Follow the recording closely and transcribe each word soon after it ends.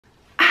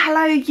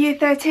Hello Year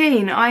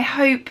 13, I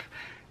hope,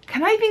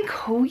 can I even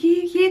call you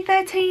Year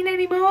 13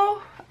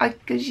 anymore?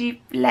 Because you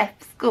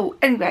left school.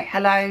 Anyway,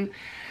 hello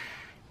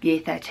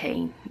Year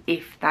 13,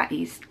 if that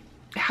is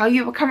how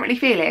you are currently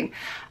feeling.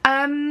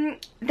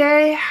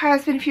 There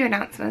has been a few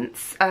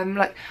announcements.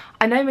 Like,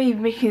 I know maybe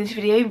making this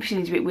video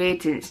seems a bit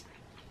weird since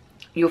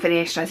you're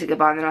finished and I said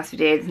goodbye in the last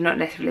video. There's not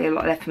necessarily a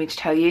lot left for me to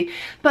tell you,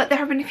 but there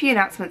have been a few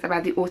announcements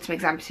about the autumn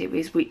exam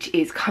series which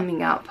is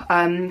coming up,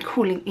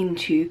 calling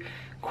into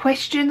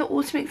question the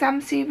autumn exam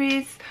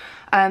series,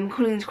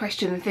 calling into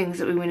question the things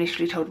that we were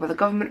initially told by the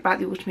government about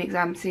the autumn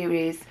exam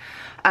series.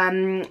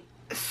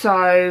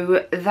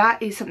 So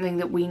that is something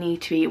that we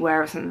need to be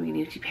aware of, something we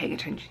need to be paying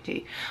attention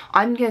to.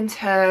 I'm going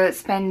to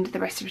spend the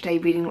rest of the day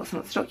reading lots and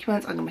lots of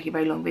documents. I'm going to make a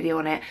very long video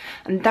on it,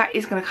 and that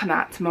is going to come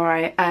out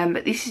tomorrow.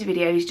 But this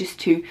video is just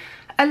to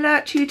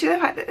alert you to the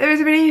fact that there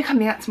is a video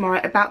coming out tomorrow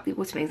about the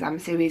autumn exam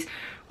series,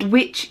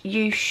 which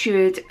you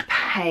should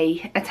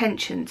pay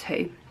attention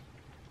to.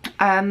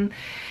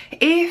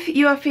 If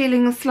you are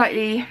feeling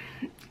slightly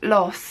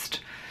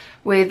lost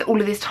with all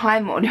of this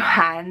time on your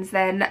hands,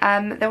 then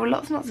there are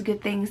lots and lots of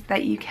good things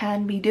that you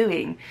can be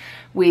doing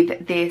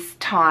with this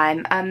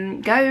time.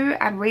 Go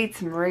and read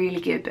some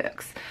really good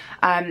books.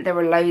 There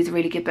are loads of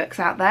really good books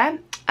out there.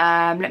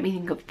 Let me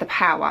think of The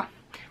Power,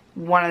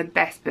 one of the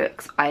best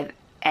books I've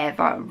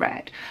ever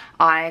read.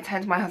 I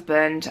turned to my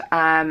husband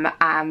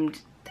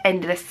and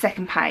end of the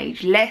second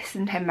page, less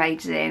than 10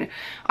 pages in,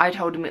 I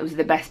told him it was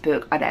the best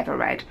book I'd ever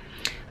read.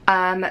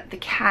 The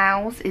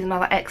Cows is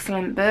another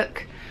excellent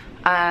book.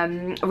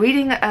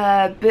 Reading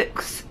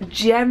books,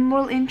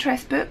 general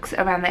interest books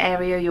around the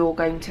area you're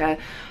going to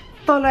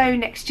follow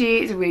next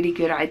year is a really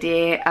good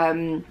idea.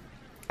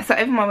 So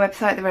over my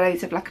website there are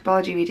loads of like a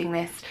biology reading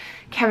list,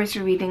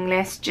 chemistry reading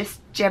list,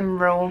 just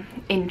general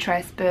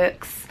interest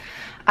books.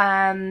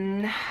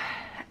 Eleanor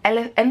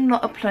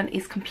Upland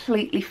is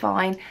completely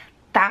fine.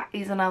 That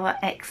is another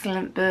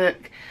excellent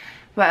book.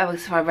 What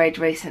else have I read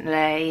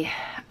recently?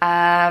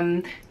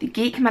 The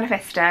Geek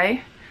Manifesto,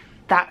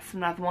 that's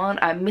another one.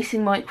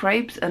 Missing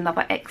Microbes,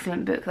 another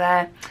excellent book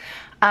there.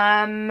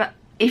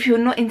 If you're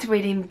not into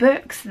reading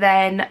books,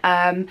 then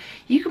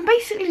you can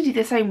basically do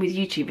the same with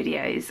YouTube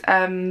videos.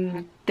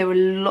 There are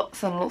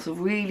lots and lots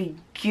of really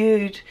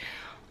good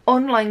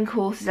online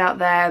courses out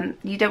there.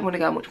 You don't want to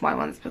go and watch my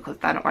ones because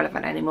they're not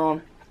relevant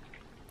anymore.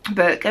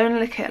 But go and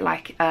look at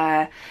like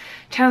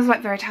channels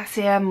like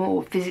Veritasium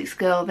or Physics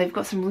Girl. They've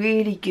got some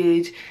really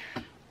good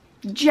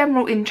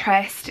general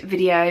interest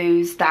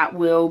videos that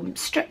will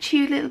stretch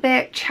you a little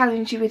bit,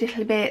 challenge you a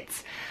little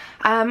bit.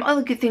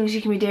 Other good things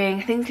you can be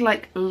doing, things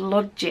like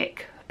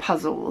logic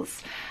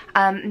puzzles.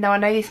 Now I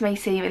know this may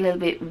seem a little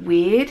bit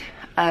weird,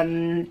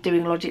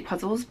 doing logic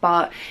puzzles,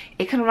 but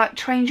it kind of like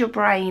trains your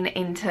brain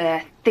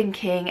into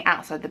thinking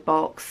outside the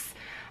box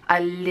a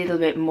little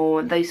bit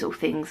more. Those sort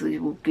of things are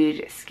all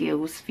good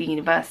skills for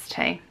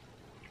university.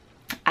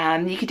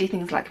 You could do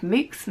things like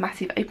MOOCs,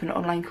 massive open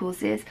online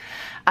courses.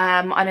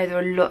 I know there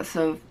are lots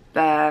of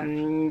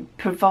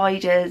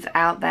providers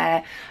out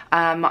there.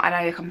 I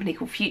know a company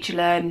called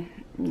FutureLearn,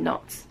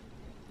 not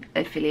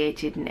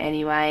affiliated in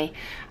any way.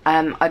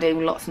 I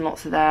do lots and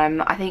lots of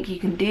them. I think you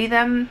can do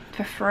them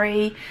for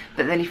free,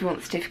 but then if you want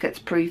the certificate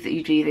to prove that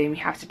you do them,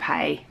 you have to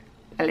pay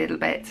a little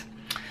bit.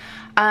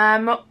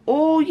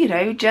 Or, you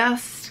know,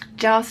 just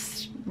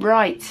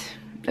write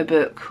a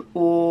book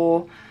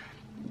or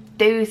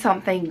do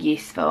something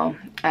useful,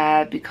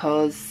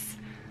 because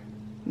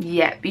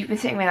yeah, you've been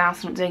sitting around the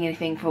house not doing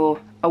anything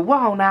for a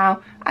while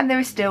now, and there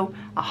is still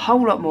a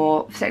whole lot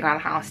more sitting around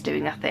the house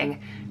doing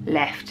nothing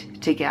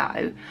left to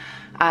go.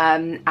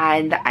 And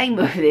the aim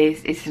of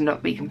this is to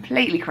not be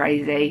completely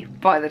crazy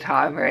by the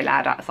time we're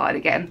allowed outside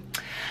again.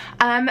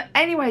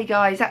 Anyway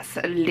guys, that's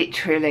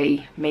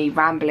literally me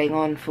rambling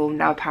on for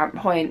no apparent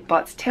point,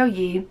 but to tell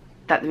you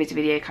that there is a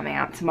video coming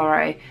out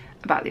tomorrow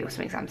about the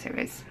autumn exam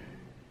series.